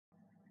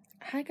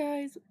Hi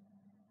guys.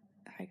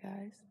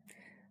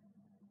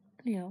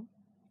 Neil.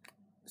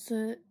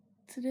 So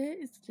today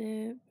is the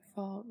day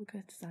before we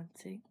go to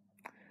Zante.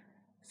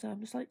 So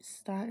I'm just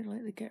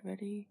starting the get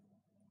ready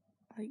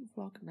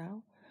vlog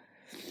now.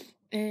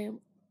 I'm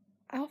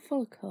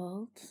full of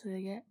cold, so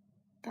yeah,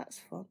 that's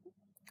fun.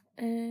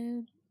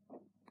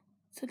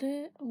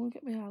 Today I'm gonna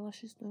get my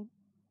eyelashes done.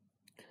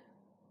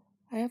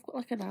 I have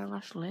got an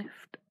eyelash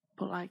lift,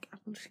 but I'm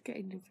just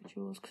getting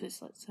individuals because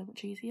it's so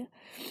much easier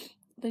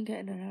than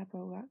getting an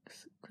eyebrow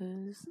wax.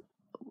 Because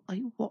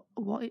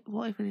what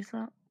even is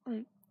that?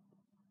 Alright.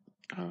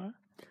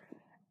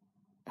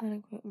 And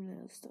I've got my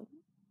nails done.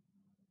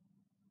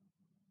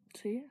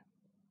 So yeah.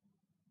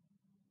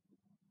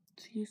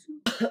 See you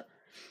soon.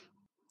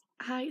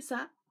 Hi,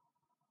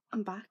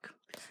 I'm back.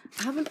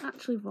 I haven't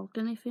actually vlogged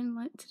anything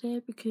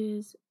today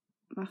because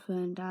my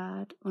phone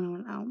died when I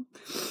went out.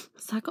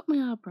 So I got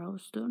my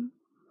eyebrows done,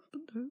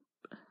 but they're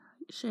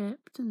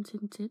shaped and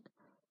tinted,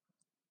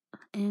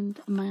 and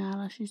my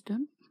eyelashes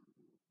done.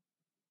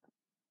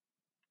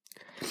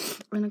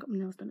 And I got my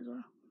nails done as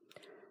well.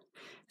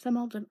 So I'm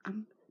all done.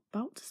 I'm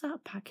about to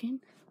start packing,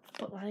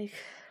 but as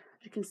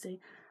you can see,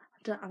 I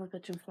don't have a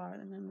bedroom floor at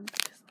the moment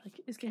because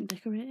it's getting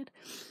decorated.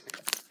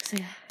 So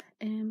yeah,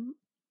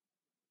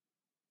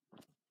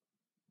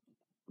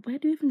 where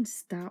do you even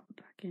start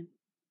packing?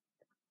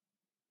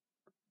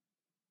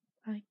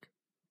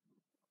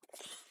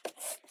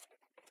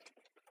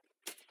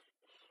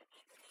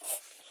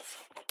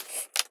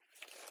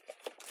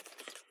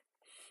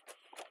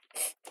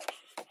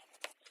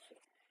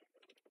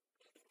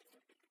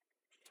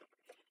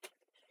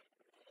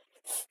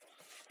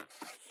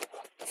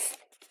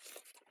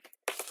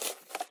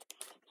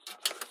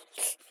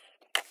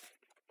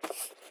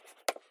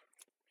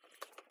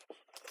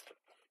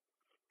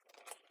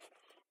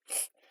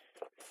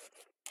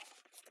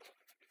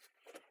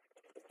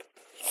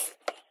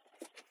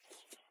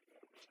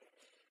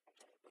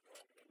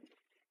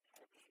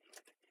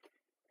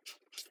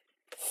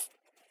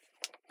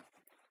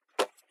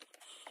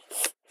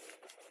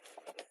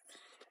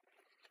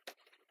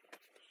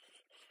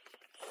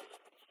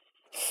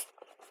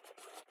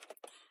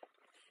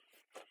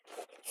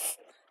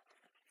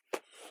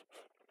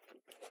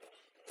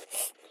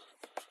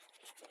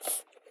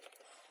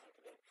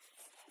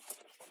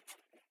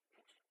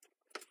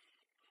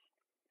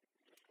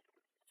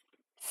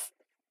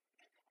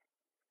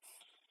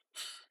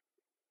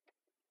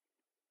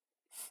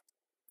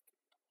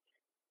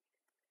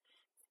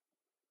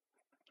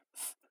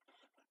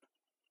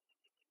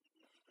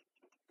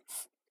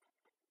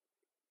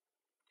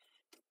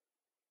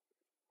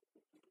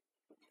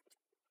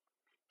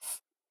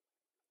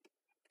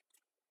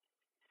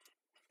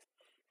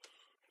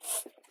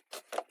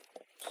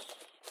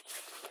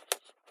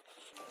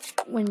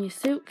 When your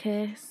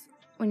suitcase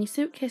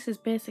is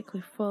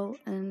basically full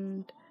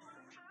and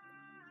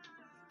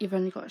you've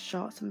only got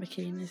shorts and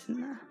bikinis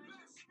in there.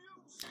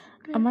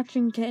 Yeah.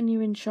 Imagine getting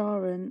your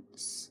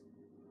insurance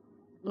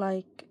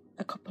a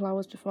couple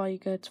hours before you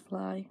go to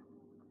fly.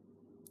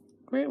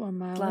 Great one,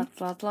 Marley. Lads.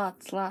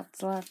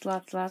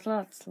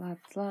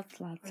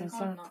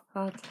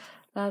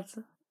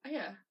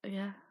 Yeah.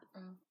 Yeah.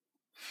 Oh.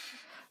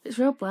 It's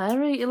real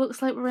blurry. It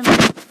looks like we're in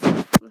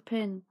the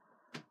pin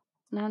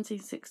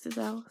 1960s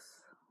house.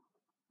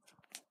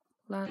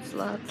 Lads.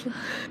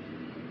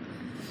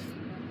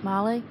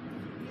 Marley?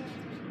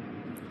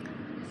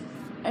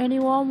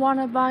 Anyone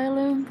wanna buy a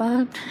loom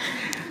band?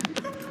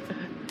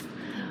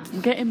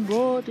 I'm getting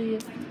bored here.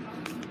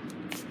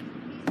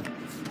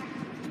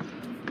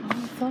 Oh,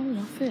 I'm falling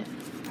off it.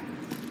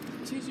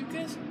 See your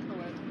suitcase? Oh,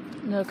 wait.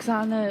 No, because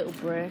I know it'll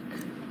break.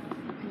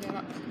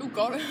 Yeah, oh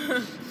god.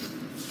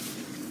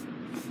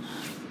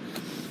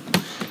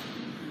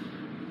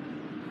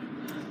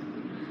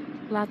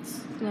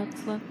 Lads.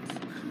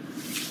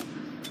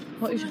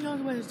 What is your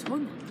way his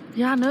tongue?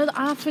 Yeah, I know that.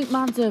 I think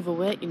mine's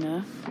overweight, you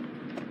know.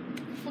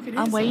 Fuck,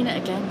 I'm weighing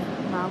it again,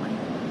 Marley.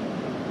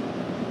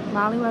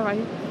 Marley, where are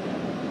you?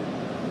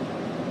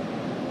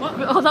 What?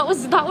 Oh, that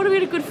would have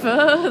been a good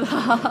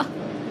photo.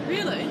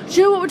 Really? Do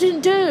you know what we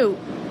didn't do?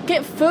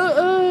 Get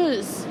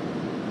photos.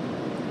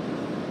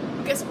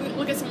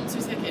 We'll get someone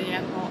to take it in the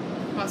airport.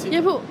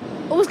 Yeah, but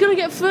I was gonna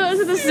get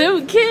photos of the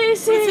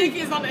suitcase. We'll take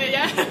it on it,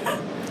 yeah.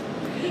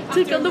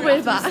 Take it on the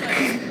way back.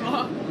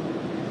 What?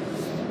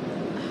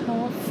 I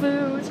want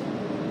food.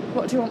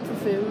 What do you want for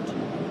food?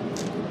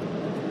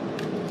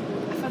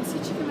 I fancy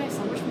a chicken rice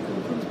sandwich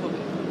with crumbs, but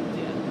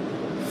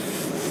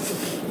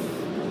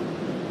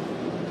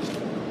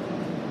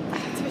I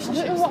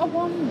don't know what I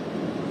want.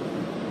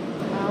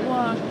 I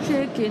want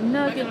chicken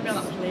nuggets. We're gonna be on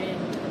that plane.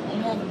 Or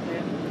more than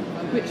plane.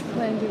 Which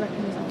plane do you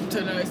reckon is on? I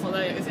don't know, it's not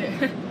there yet, is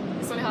it?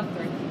 It's only had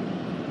 3.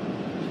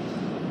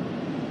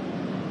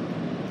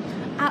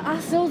 I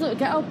still don't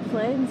get how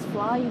planes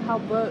fly and how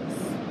boats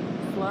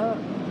float.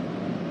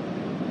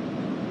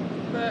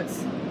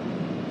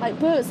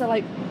 Boats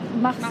are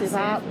massive,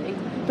 aren't they?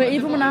 But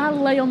even when I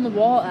lay on the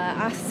water,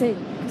 I sink.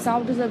 So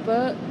how does a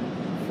boat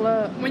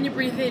float? When you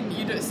breathe in,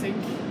 you don't sink.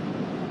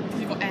 Because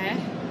you've got air.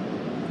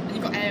 And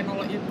you've got air in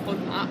all your blood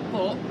and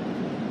that,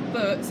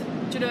 but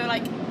do you know,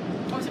 like,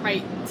 what's it,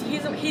 right? So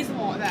here's the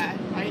water there,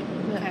 right?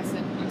 Yeah.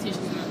 Person, I'm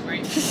teaching them,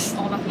 right?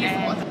 All that here's the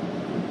water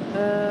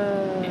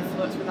there. It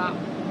floats with that,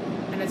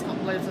 and it's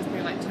got loads of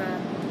things like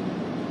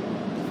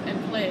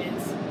and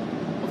planes,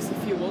 obviously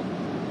fuel.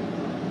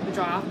 They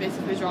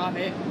basically drive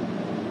it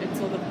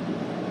until they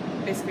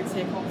basically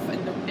take off,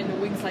 and the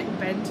wings like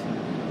bend,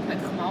 like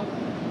they come out,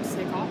 to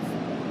take off.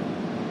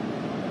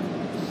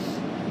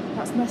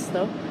 That's messed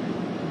up.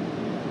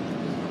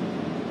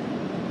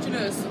 Do you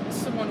know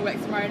someone who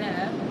works for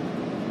Ryanair,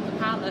 the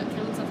pilot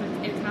killed himself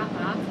in a car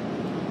park,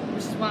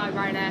 which is why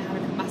Ryanair had a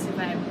massive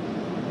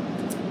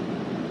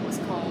what's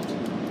it called?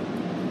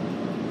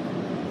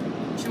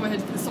 Do you know where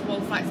they stop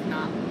all flights and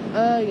that?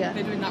 Yeah.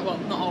 They're doing that, well,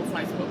 not all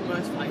flights, but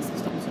most flights they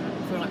stopped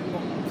for like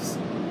months.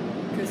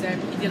 Because he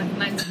did like a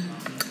 90.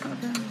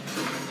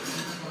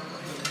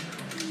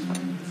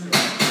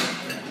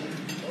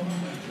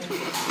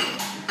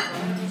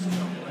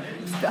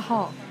 It's a bit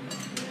hot.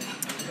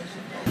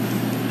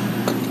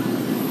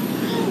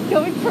 Go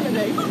in front of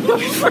me. Go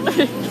in front of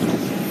me.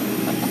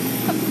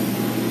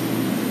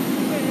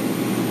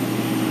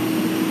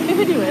 What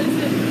are you doing?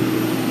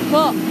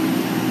 What?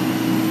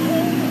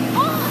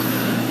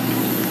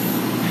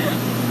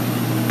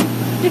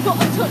 You've got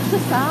to touch the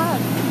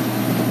sand.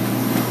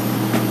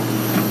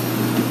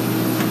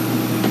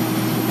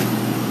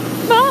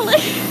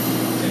 Marley!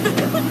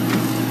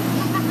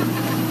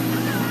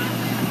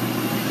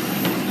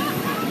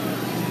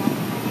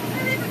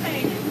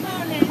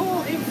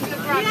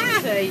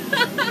 Gravity.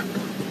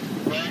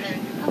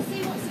 I'll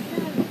see what's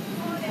occurring.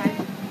 Okay.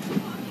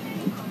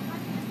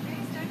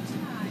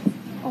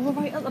 Oh, we're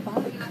right at the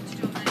back.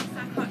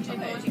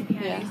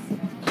 Yeah.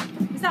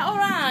 Is that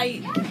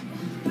alright?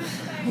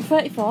 I'm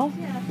 34.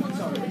 Yeah, that's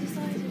what we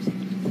decided.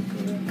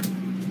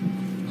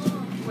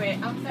 Wait,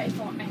 I'm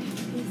 34.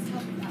 Please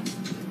tell me that.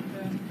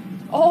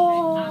 Oh!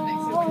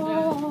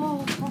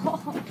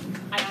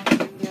 I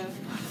actually do.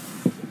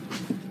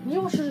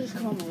 You should have just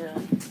come on here.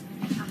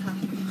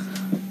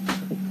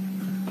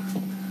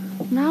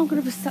 Now I'm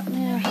going to be sat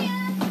near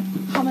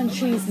ham and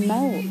cheese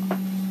melt.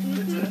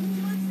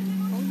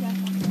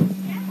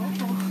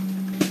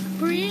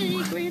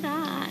 Pretty green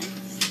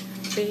eyes,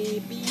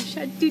 baby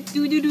shark, do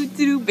do do do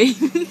do,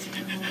 baby.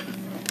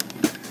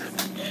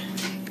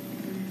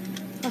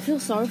 I feel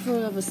sorry for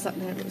whoever's sat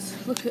near us.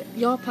 Look at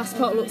your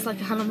passport, looks like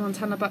a Hannah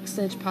Montana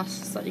backstage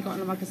pass that you got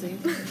in a magazine.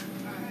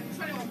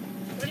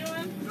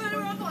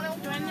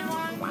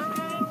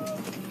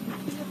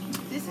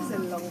 This is a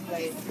long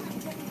place.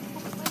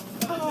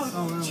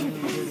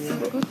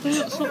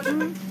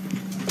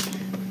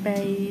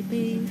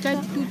 Baby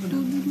shark, do do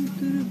do do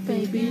do,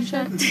 baby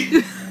shark.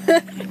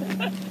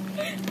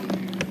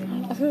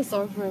 I feel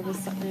sorry for whoever's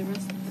sat near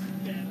us.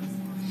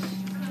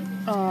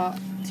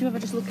 Do you ever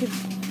just look in?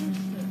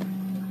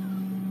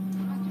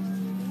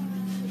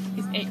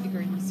 It's 8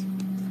 degrees.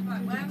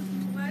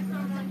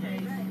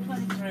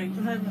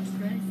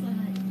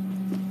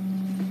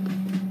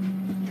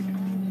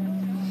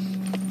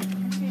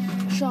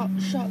 Shot.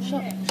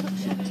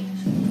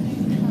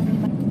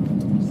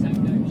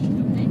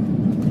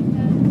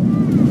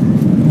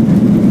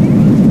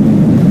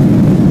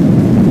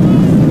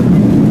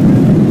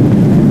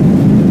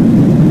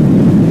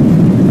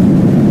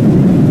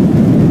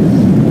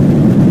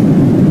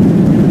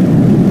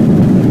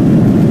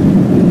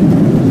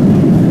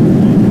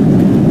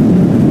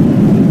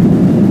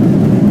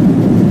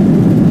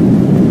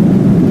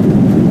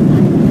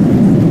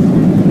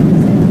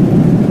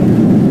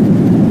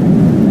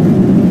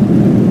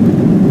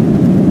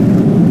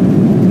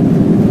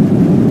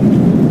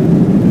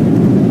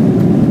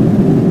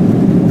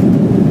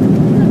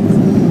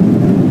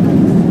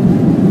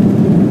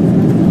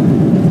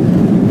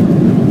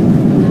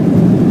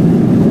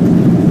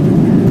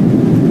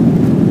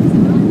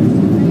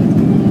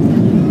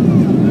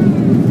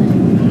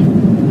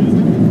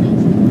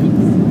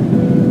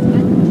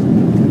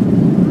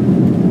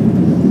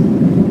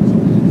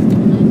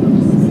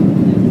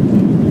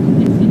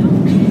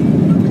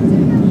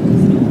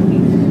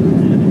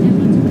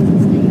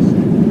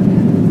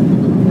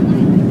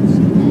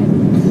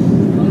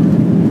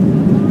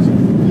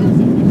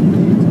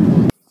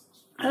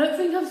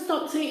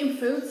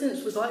 Since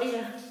we got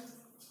here.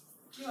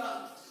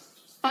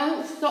 I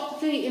haven't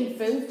stopped eating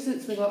food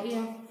since we got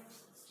here.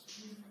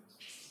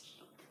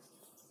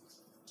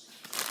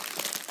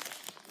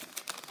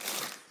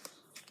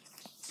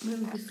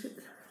 Little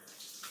biscuits.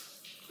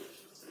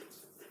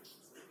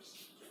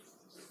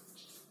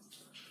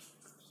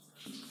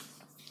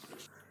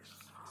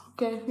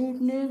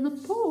 Getting near the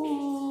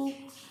pool.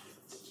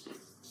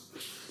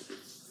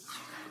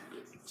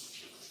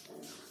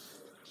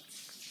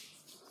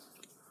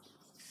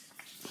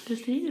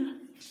 Just eating.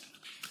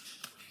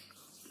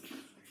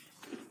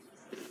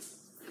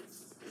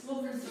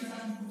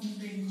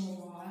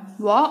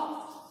 What?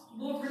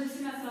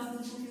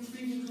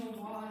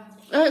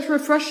 It's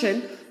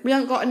refreshing. We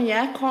haven't got any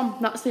aircon.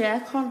 That's the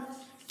aircon.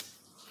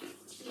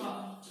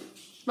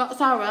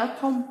 That's our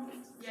aircon.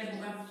 Yeah, but we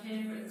have to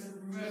pay for it as a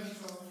reverse.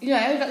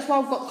 Yeah, that's why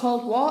I've got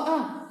cold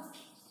water.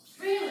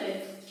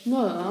 Really?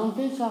 No, I'm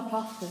being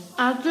sarcastic.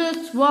 I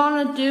just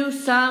wanna do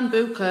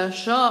sambuca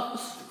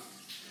shots.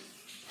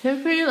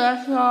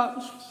 Tequila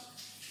shots.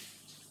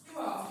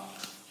 What?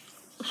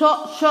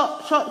 Shot.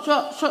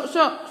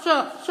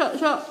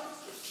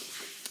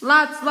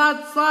 Lads.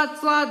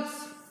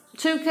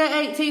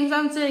 2K18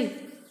 Zante.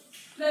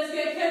 Let's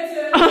get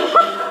ketchup.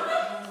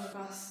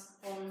 Fast.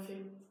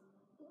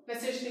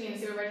 Let's do thing and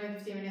see we're ready in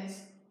 15 minutes.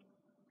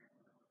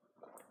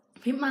 I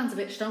think mine's a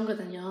bit stronger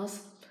than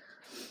yours.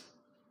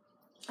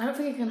 I don't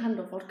think I can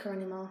handle vodka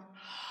anymore.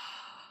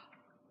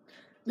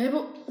 Maybe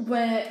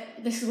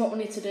this is what we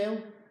need to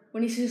do.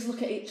 We need to just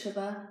look at each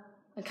other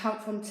and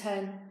count from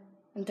 10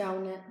 and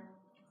down it.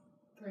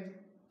 3.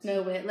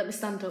 No, wait, let me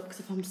stand up because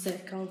if I'm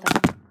sick, I'll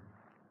die.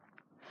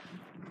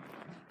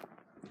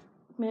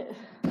 Mate,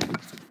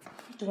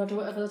 do I do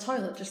it over the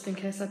toilet just in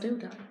case I do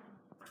die?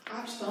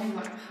 I've just done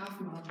like half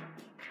a mile.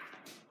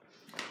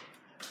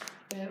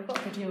 Yeah, I've got a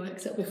video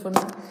because it'll be funny.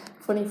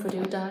 Funny if we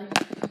do die.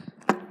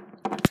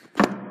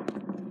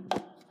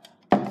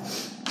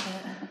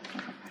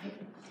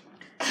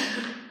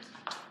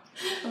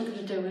 I'm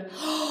gonna do it.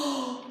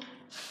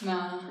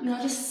 Nah. No,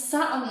 I just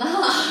sat on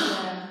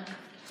that.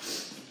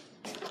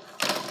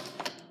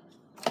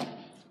 Yeah.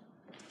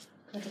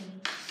 Ready?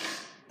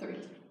 3,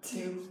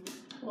 2,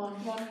 1.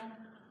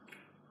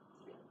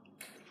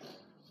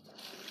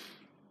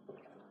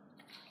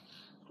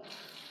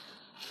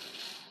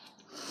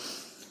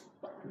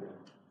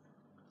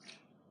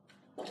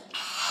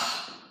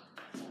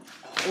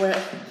 Wait.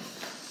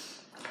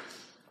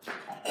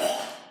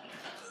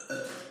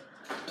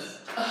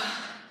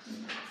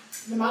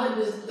 The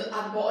Malibu's at the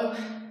bottom.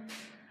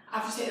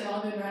 I've just hit the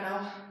Malibu right now.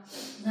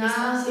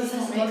 Nah, it's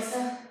not mixed.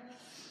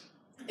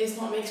 It's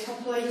not mixed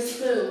properly. The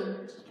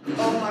spoon.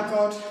 Oh my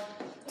god.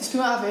 The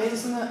spoon out of it,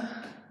 isn't it?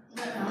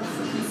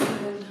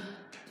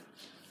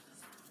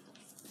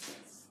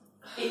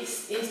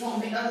 It's not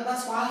mixed.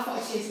 That's why I thought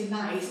it tasted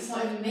nice. It's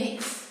not even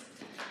mixed.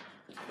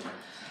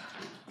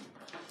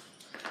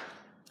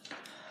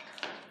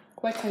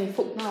 Where can you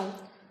fuck now?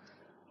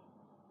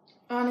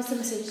 Oh, it's a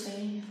message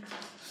thing.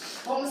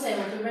 What am I saying?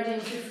 We'll be ready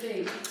in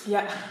 15.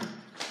 Yeah.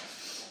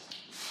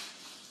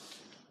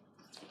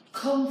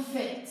 Come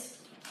fit.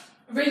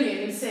 Ring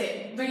him and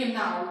say, ring him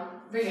now.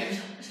 Ring him.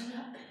 Is I'm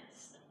not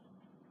pissed.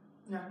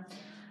 No.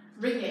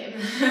 Ring him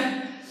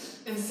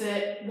and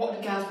say,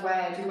 what do guys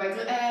wear? Do you wear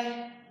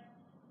glitter?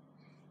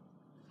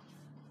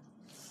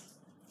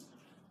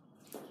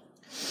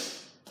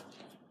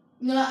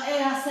 No,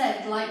 I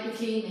said like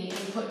bikini and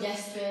you put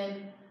yes babe.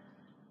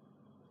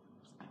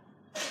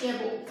 Yeah,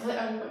 but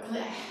glitter.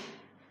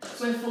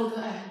 So in full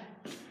glitter.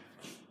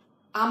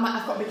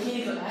 I've got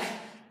bikini glitter.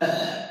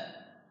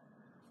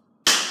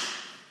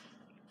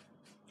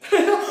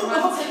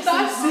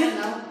 That's it.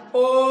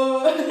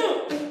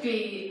 Oh.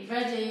 Be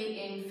ready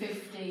in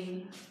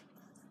 15.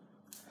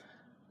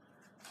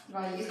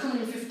 Right, it's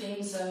coming in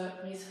 15, so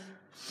please.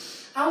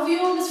 How have you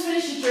almost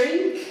finished your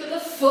drink? What the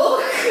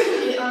fuck?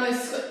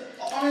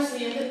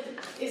 Honestly,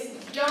 it's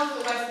just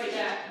the West bit,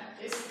 yeah.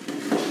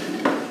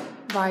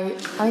 Right,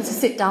 I need to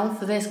sit down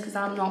for this because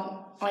I'm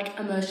not like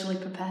emotionally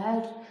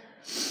prepared.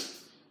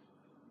 Just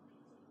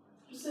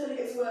saying it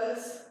gets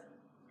worse.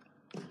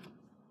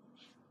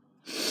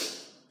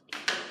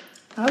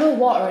 I will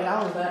water it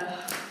down a bit.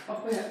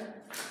 Oh, wait.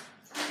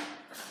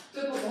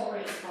 Don't put water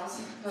in it,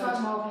 fast.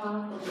 Five more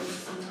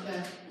pineapples.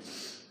 Yeah.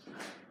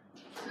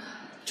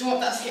 Do you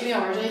want that to hit me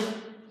already?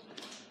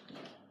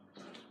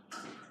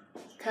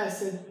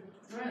 Kirsten.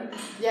 Really?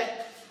 Yeah,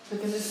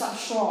 because it's that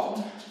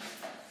strong.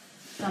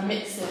 And I'm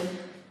mixing.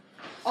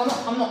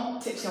 I'm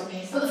not tipsy or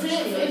pissed. But the thing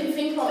is, if you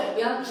think about it,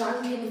 we haven't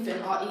drank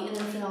anything or eaten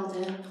anything all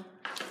day.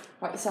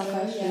 Like yourself,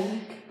 yeah.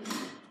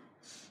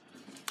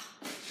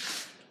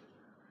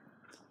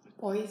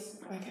 Boys,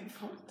 we're getting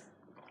fucked.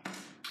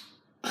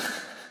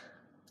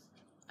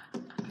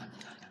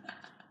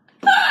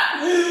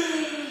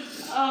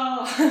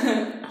 Oh.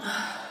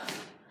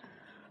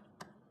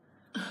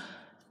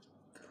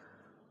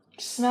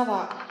 Smell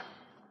that.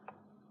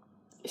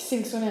 It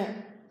stinks, doesn't it?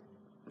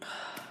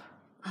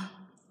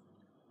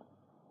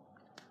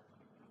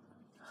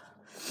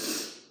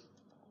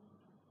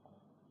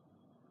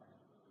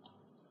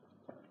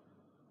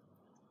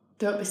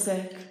 Don't be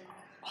sick.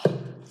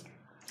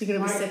 You're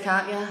gonna be sick,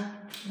 aren't you?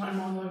 Might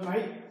not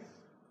right.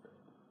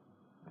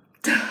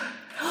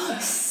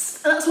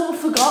 That's what we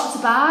forgot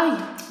to buy.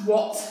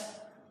 What?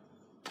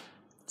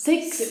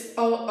 6.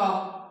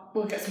 Oh,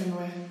 we'll get some in the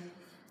way.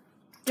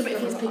 Yeah, but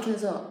if he's picking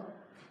us up.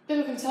 Yeah,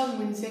 we can tell them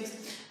when 6.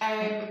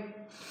 Yeah,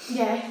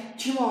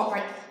 do you know what?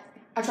 Right,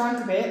 I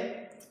drank a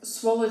bit,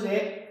 swallowed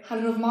it, had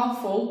another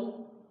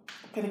mouthful,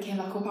 then it came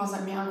back up. I was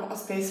like, mate, I've got a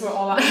space for it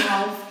all that in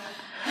my mouth.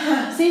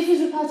 See if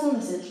he's replied to a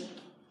message.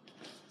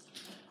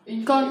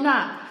 Go on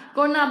now,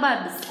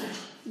 babs.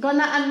 Go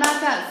now and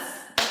mark us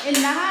in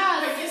the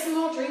house. Right, get some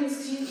more drinks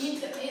because you need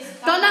to.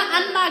 Go now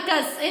and mark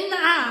us in the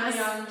house.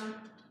 Yeah.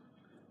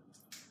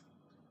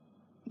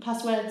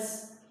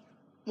 Passwords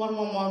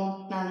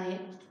 11198.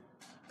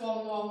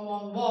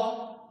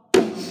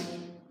 1111.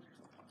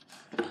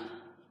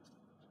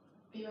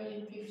 you ready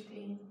in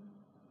 15?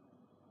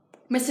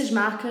 Message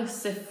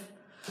Marcus if...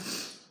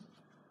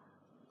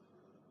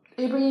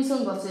 Are you bringing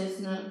sunglasses?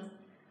 No.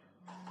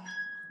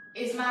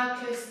 Is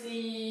Marcus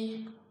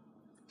the...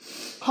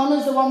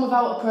 Connor's the one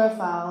without a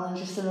profile and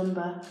just a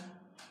number.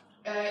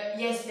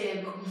 Yes,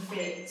 babe, couldn't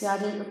fit. Yeah, I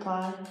didn't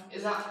reply.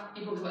 Is that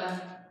you put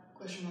there?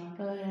 Question mark.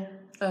 Oh yeah.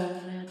 I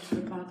had to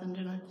reply then,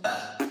 didn't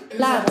I?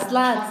 Lads.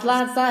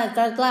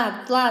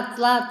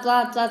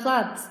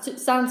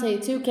 Zante,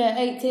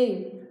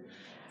 2K18.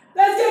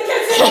 Let's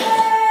get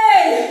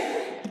Kitty!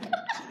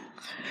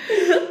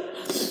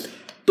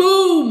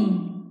 Boom!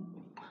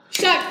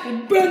 Shaq,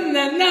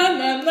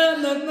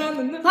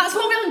 That's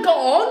what we haven't got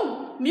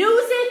on.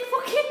 Music,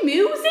 fucking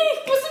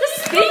music. The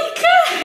speaker.